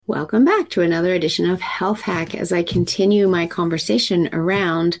Welcome back to another edition of Health Hack as I continue my conversation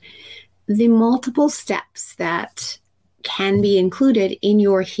around the multiple steps that can be included in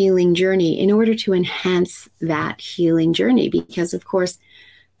your healing journey in order to enhance that healing journey. Because, of course,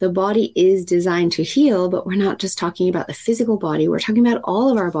 the body is designed to heal, but we're not just talking about the physical body. We're talking about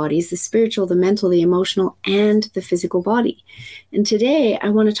all of our bodies, the spiritual, the mental, the emotional, and the physical body. And today I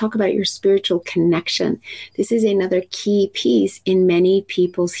want to talk about your spiritual connection. This is another key piece in many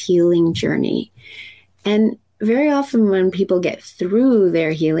people's healing journey. And very often when people get through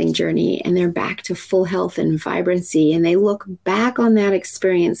their healing journey and they're back to full health and vibrancy, and they look back on that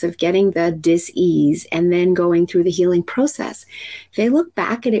experience of getting the dis-ease and then going through the healing process, they look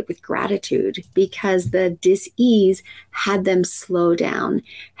back at it with gratitude because the dis-ease had them slow down,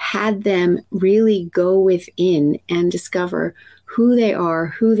 had them really go within and discover who they are,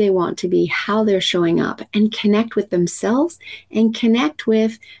 who they want to be, how they're showing up, and connect with themselves and connect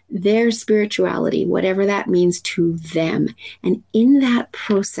with their spirituality, whatever that means to them. And in that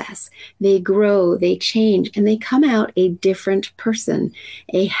process, they grow, they change, and they come out a different person,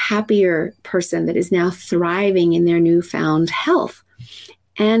 a happier person that is now thriving in their newfound health.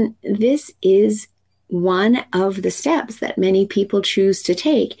 And this is one of the steps that many people choose to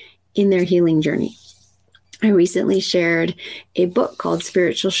take in their healing journey. I recently shared a book called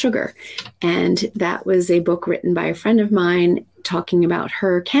Spiritual Sugar, and that was a book written by a friend of mine talking about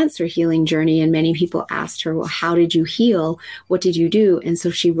her cancer healing journey. And many people asked her, well, how did you heal? What did you do? And so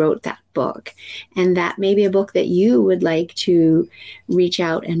she wrote that book. And that may be a book that you would like to reach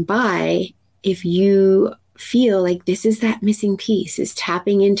out and buy if you feel like this is that missing piece, is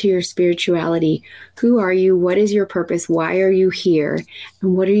tapping into your spirituality. Who are you? What is your purpose? Why are you here?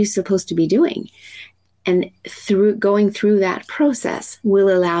 And what are you supposed to be doing? And going through that process will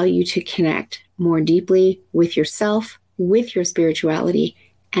allow you to connect more deeply with yourself, with your spirituality,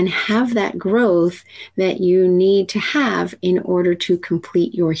 and have that growth that you need to have in order to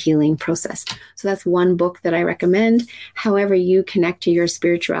complete your healing process. So that's one book that I recommend. However you connect to your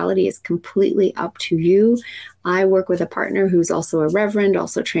spirituality is completely up to you. I work with a partner who's also a reverend,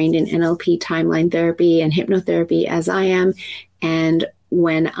 also trained in NLP, timeline therapy, and hypnotherapy as I am. And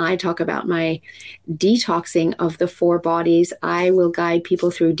when I talk about my detoxing of the 4 bodies, I will guide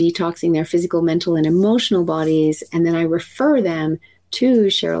people through detoxing their physical, mental, and emotional bodies. And then I refer them to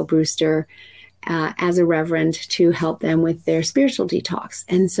Cheryl Brewster as a reverend to help them with their spiritual detox.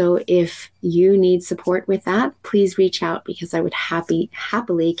 And so if you need support with that, please reach out because I would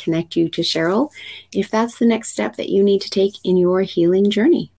happily connect you to Cheryl if that's the next step that you need to take in your healing journey.